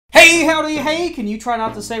Hey, howdy, hey, can you try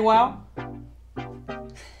not to say wow?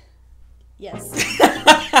 Yes.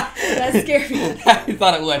 That scared me. I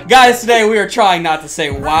thought it would. Guys, today we are trying not to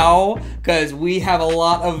say wow because we have a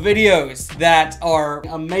lot of videos that are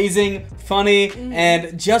amazing, funny,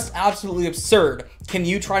 and just absolutely absurd. Can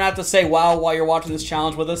you try not to say wow while you're watching this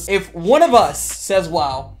challenge with us? If one of us says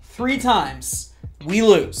wow 3 times, we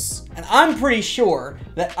lose. And I'm pretty sure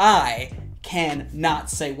that I can not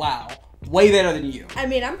say wow way better than you. I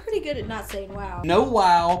mean, I'm pretty good at not saying wow. No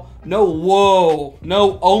wow, no whoa,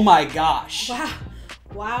 no oh my gosh. Wow.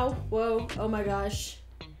 Wow. Whoa. Oh my gosh.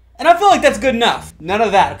 And I feel like that's good enough. None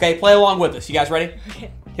of that, okay? Play along with us. You guys ready?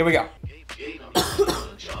 Okay. Here we go.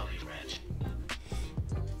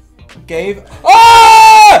 Gabe.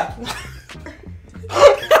 Ah!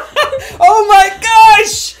 Oh my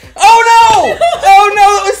gosh! Oh no! Oh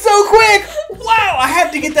no, that was so quick! Wow, I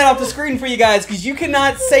had to get that off the screen for you guys because you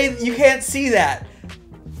cannot say, you can't see that.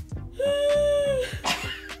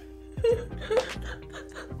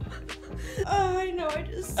 I know, I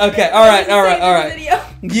just... Okay, alright.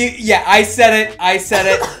 Yeah, I said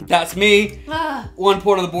it. That's me. 1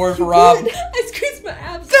 point on the board for Rob. I squeezed my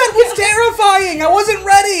abs. That was terrifying! I wasn't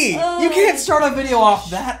ready! You can't start a video off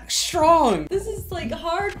that strong. This is like a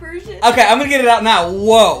hard version. Okay, I'm gonna get it out now.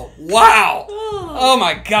 Whoa. Wow. Oh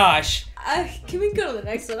my gosh. Can we go to the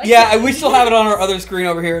next one? Yeah, we still have it on our other screen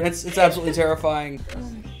over here, and it's absolutely terrifying.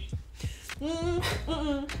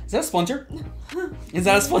 Is that a splinter? Is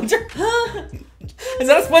that a splinter? Is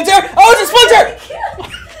that a splinter? Oh, it's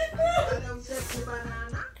a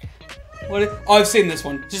splinter! Oh, I've seen this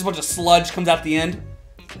one. Just a bunch of sludge comes out at the end.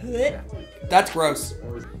 That's gross.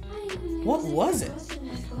 What was it?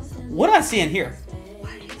 What did I see in here?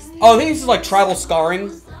 Oh, I think this is like tribal scarring,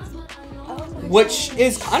 which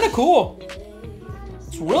is kind of cool.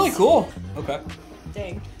 It's really cool. Okay.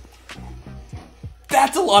 Dang.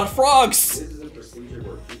 That's a lot of frogs.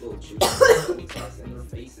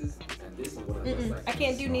 I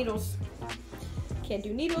can't do needles. Can't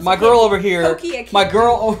do needles. My girl over here. Pokey, My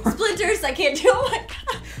girl over. Splinters. I can't do. Oh my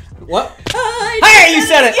god. What? Hey, you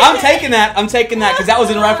said it. I'm taking that. I'm taking that because that was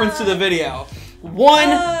in reference to the video.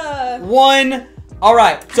 One. All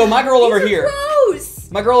right. So my girl over here. Gross.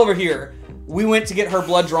 My girl over here. We went to get her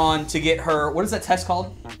blood drawn to get her. What is that test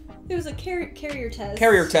called? It was a carrier test.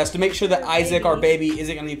 Carrier test to make sure that Isaac, our baby,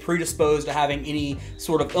 isn't going to be predisposed to having any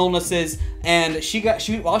sort of illnesses. And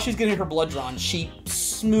while she was getting her blood drawn, she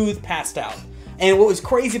smooth passed out. And what was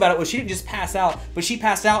crazy about it was she didn't just pass out, but she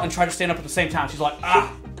passed out and tried to stand up at the same time. She's like,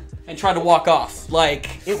 ah, and tried to walk off.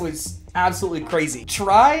 Like, it was absolutely crazy.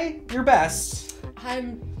 Try your best.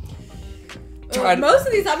 Most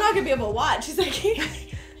of these I'm not going to be able to watch. Because I can't.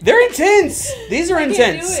 They're intense. These are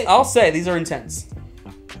intense. Can't do it. I'll say these are intense.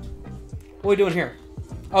 What are we doing here?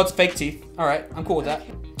 Oh, it's fake teeth. All right, I'm cool with that.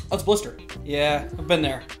 Oh, it's blister. Yeah, I've been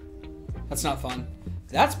there. That's not fun.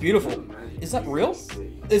 That's beautiful. Is that real?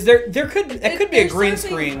 Is it could be a green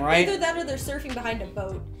screen, right? Either that or they're surfing behind a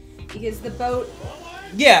boat. Because the boat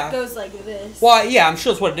goes like this. Well, yeah, I'm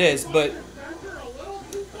sure that's what it is, but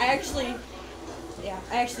I actually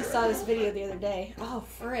saw this video the other day. Oh,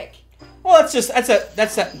 frick. Well, that's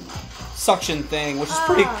that suction thing, which is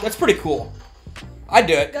that's pretty cool. I'd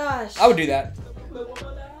do it. Gosh. I would do that.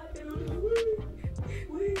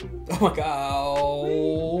 Oh my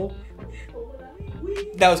god.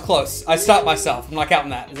 That was close. I stopped myself. I'm not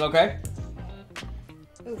counting that. Is it okay?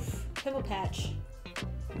 Oof. Pimple patch.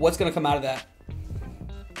 What's gonna come out of that?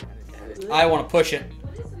 I want to push it.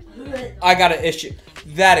 I got an issue.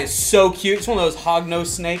 That is so cute. It's one of those hognose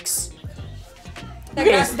snakes. That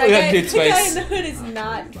guy in face. the hood is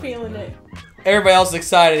not feeling it. Everybody else is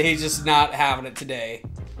excited. He's just not having it today.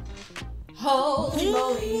 Holy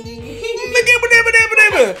moly.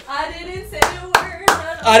 I didn't say a word.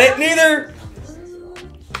 I didn't either.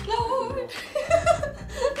 Lord.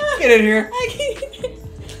 Get in here. I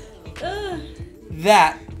can't.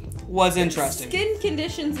 That was interesting. Skin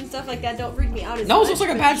conditions and stuff like that don't freak me out as much. No, it looks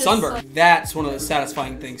like a bad just sunburn. like- That's one of the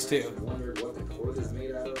satisfying things too.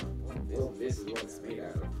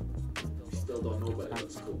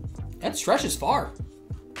 That stretches far.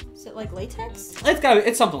 Is it like latex?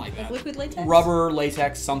 It's something like that. Like liquid latex? Rubber,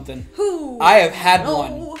 latex, something. Who? I have had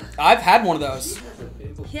one. I've had one of those.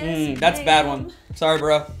 Yes, That's a bad one. Sorry,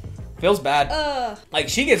 bro. Feels bad. Like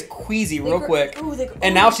she gets queasy real quick.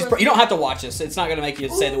 And now she's. You don't have to watch this. It's not gonna make you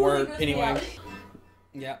say the word anyway.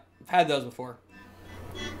 Yeah, I've had those before.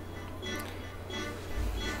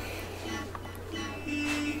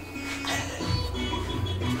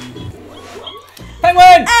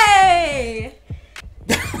 Penguin! Hey!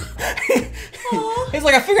 He's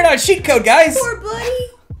like, I figured out a cheat code, guys. Poor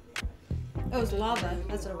buddy. Oh, it's lava.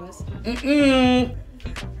 That's That's what it was.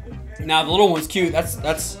 Now the little one's cute. That's.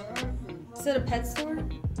 Is it a pet store?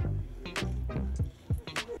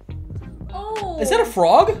 Oh. Is that a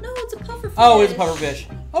frog? No, it's a pufferfish. Oh, it's a pufferfish.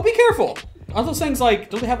 Oh, be careful. Aren't those things like?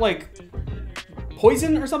 Don't they have like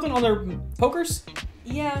poison or something on their pokers?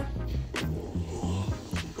 Yeah.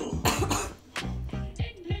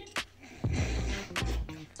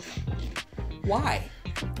 Why?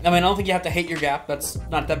 I mean, I don't think you have to hate your gap. That's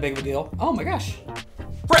not that big of a deal. Oh my gosh.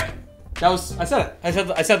 Frick! That was, I said it. I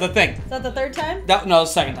said the thing. Is that the third time? No, the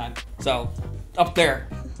second time. So, up there.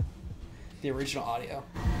 The original audio.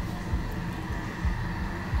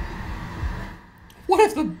 What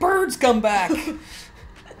if the birds come back?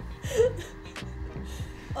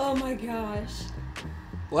 Oh my gosh.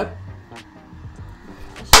 What?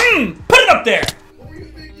 Put it up there!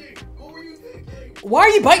 Why are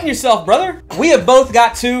you biting yourself, brother? We have both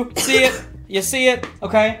got two. See it? You see it?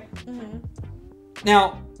 Okay?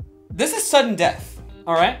 Now, this is sudden death,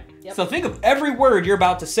 all right? Yep. So think of every word you're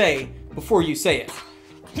about to say before you say it.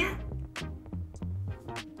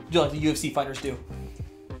 Do like the UFC fighters do.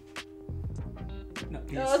 No,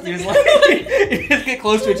 you just get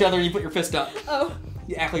close to each other and you put your fist up. Oh.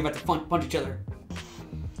 You act like you're about to punch each other.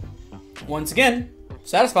 Once again,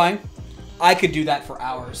 satisfying. I could do that for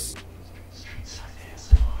hours.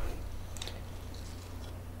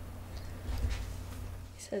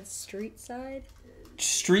 Said street side?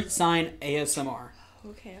 Street sign ASMR.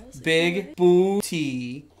 Okay, I was Big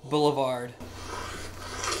Booty Boulevard.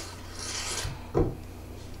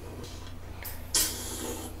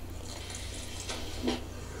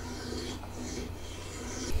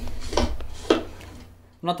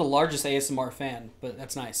 I'm not the largest ASMR fan, but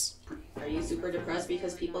that's nice. Are you super depressed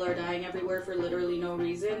because people are dying everywhere for literally no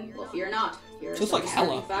reason? Well, fear not. Here are Just some like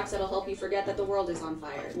hella. disturbing facts that'll help you forget that the world is on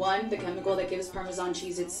fire. 1. The chemical that gives Parmesan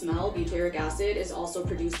cheese its smell, butyric acid, is also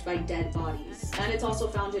produced by dead bodies. And it's also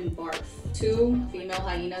found in barf. 2. Female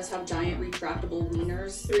hyenas have giant retractable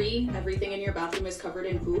wieners. 3. Everything in your bathroom is covered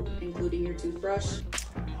in poop, including your toothbrush.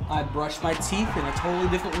 I brush my teeth in a totally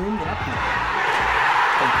different room than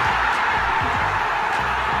I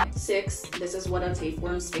 6. This is what a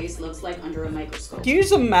tapeworm's face looks like under a microscope. Can you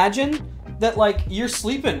just imagine that, like, you're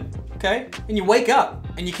sleeping, okay? And you wake up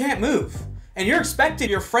and you can't move. And you're expecting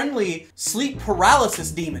your friendly sleep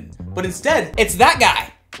paralysis demon. But instead, it's that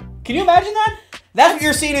guy. Can you imagine that? That's what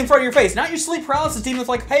you're seeing in front of your face. Not your sleep paralysis demon that's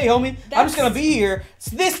like, hey, homie, I'm just gonna be here. It's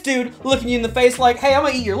this dude looking you in the face like, hey, I'm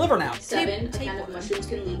gonna eat your liver now. 7. A can of mushrooms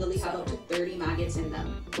can legally have up to 30 maggots in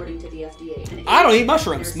them, according to the FDA. And I don't eat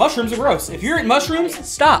mushrooms. Mushrooms are gross. If you're eating mushrooms,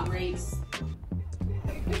 stop. Okay,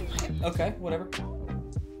 whatever.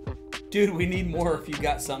 Dude, we need more if you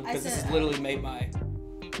got some, because this has literally made my...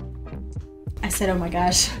 I said, oh my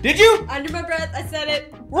gosh. Did you? Under my breath, I said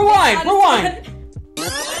it. Rewind, rewind.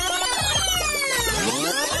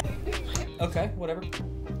 Okay, whatever.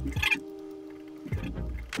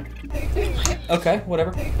 Okay, whatever.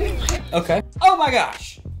 Okay. Oh my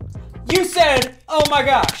gosh! You said, oh my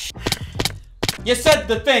gosh! You said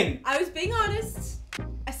the thing! I was being honest.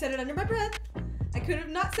 I said it under my breath. I could have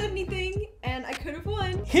not said anything, and I could have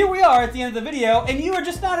won. Here we are at the end of the video, and you are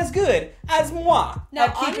just not as good as moi Now,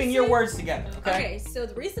 at keeping your words together, okay? Okay, so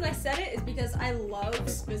the reason I said it is because I love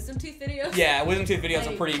wisdom tooth videos. Yeah, wisdom tooth videos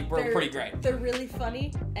Like, are pretty great. They're really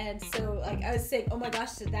funny, and so like I was saying, oh my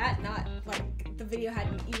gosh, to that, not like the video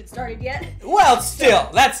hadn't even started yet. Well, still,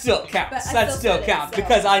 that still counts. But I That still still said it, counts so.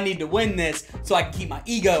 because I need to win this so I can keep my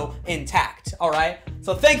ego intact, all right?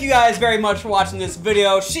 So thank you guys very much for watching this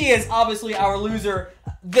video. She is obviously our loser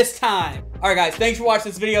this time. All right, guys, thanks for watching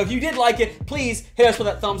this video. If you did like it, please hit us with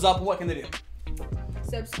that thumbs up. What can they do?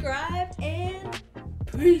 Subscribe and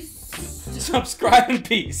peace. Subscribe and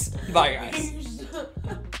peace. Bye, guys. Peace.